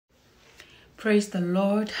Praise the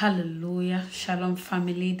Lord. Hallelujah. Shalom,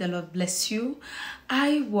 family. The Lord bless you.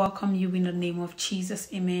 I welcome you in the name of Jesus.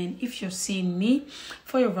 Amen. If you're seeing me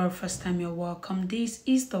for your very first time, you're welcome. This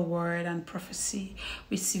is the word and prophecy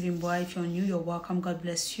receiving boy. If you're new, you're welcome. God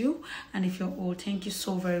bless you. And if you're old, thank you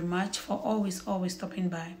so very much for always stopping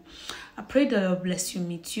by. I pray the Lord bless you,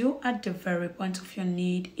 meet you at the very point of your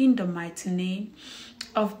need in the mighty name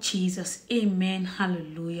of Jesus. Amen.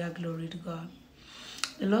 Hallelujah. Glory to God.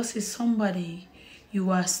 The Lord says, somebody,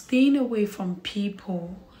 you are staying away from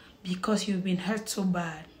people because you've been hurt so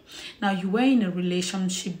bad. Now, you were in a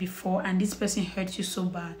relationship before and this person hurt you so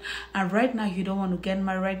bad. And right now, you don't want to get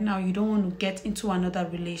married. Right now, you don't want to get into another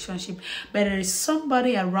relationship. But there is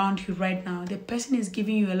somebody around you right now. The person is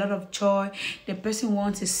giving you a lot of joy. The person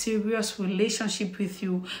wants a serious relationship with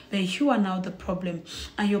you. But you are now the problem.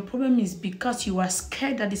 And your problem is because you are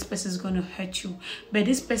scared that this person is going to hurt you. But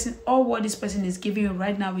this person, all what this person is giving you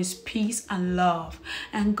right now is peace and love.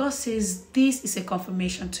 And God says this is a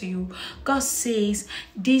confirmation to you. God says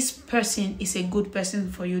this person is a good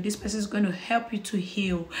person for you. This person is going to help you to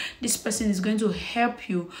heal. This person is going to help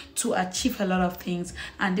you to achieve a lot of things.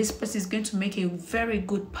 And this person is going to make a very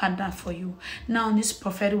good partner for you. Now, this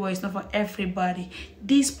prophetic word is not for everybody.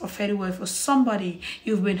 This prophetic word for somebody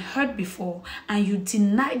you've been hurt before and you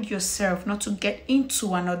denied yourself not to get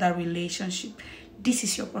into another relationship. This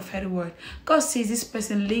is your prophetic word. God says this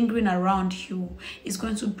person lingering around you is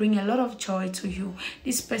going to bring a lot of joy to you.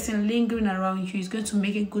 This person lingering around you is going to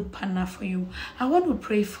make a good partner for you. I want to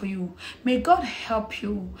pray for you. May God help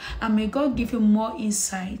you and may God give you more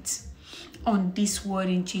insight on this word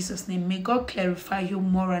in Jesus' name. May God clarify you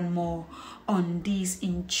more and more on this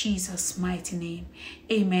in Jesus' mighty name.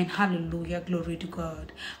 Amen. Hallelujah. Glory to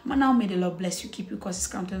God. Now may the Lord bless you, keep you, cause his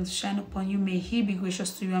countenance to shine upon you. May he be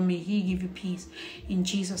gracious to you and may he give you peace. In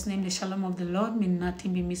Jesus' name, the shalom of the Lord, may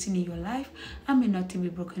nothing be missing in your life and may nothing be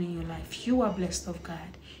broken in your life. You are blessed of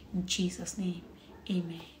God. In Jesus' name.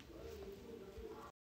 Amen.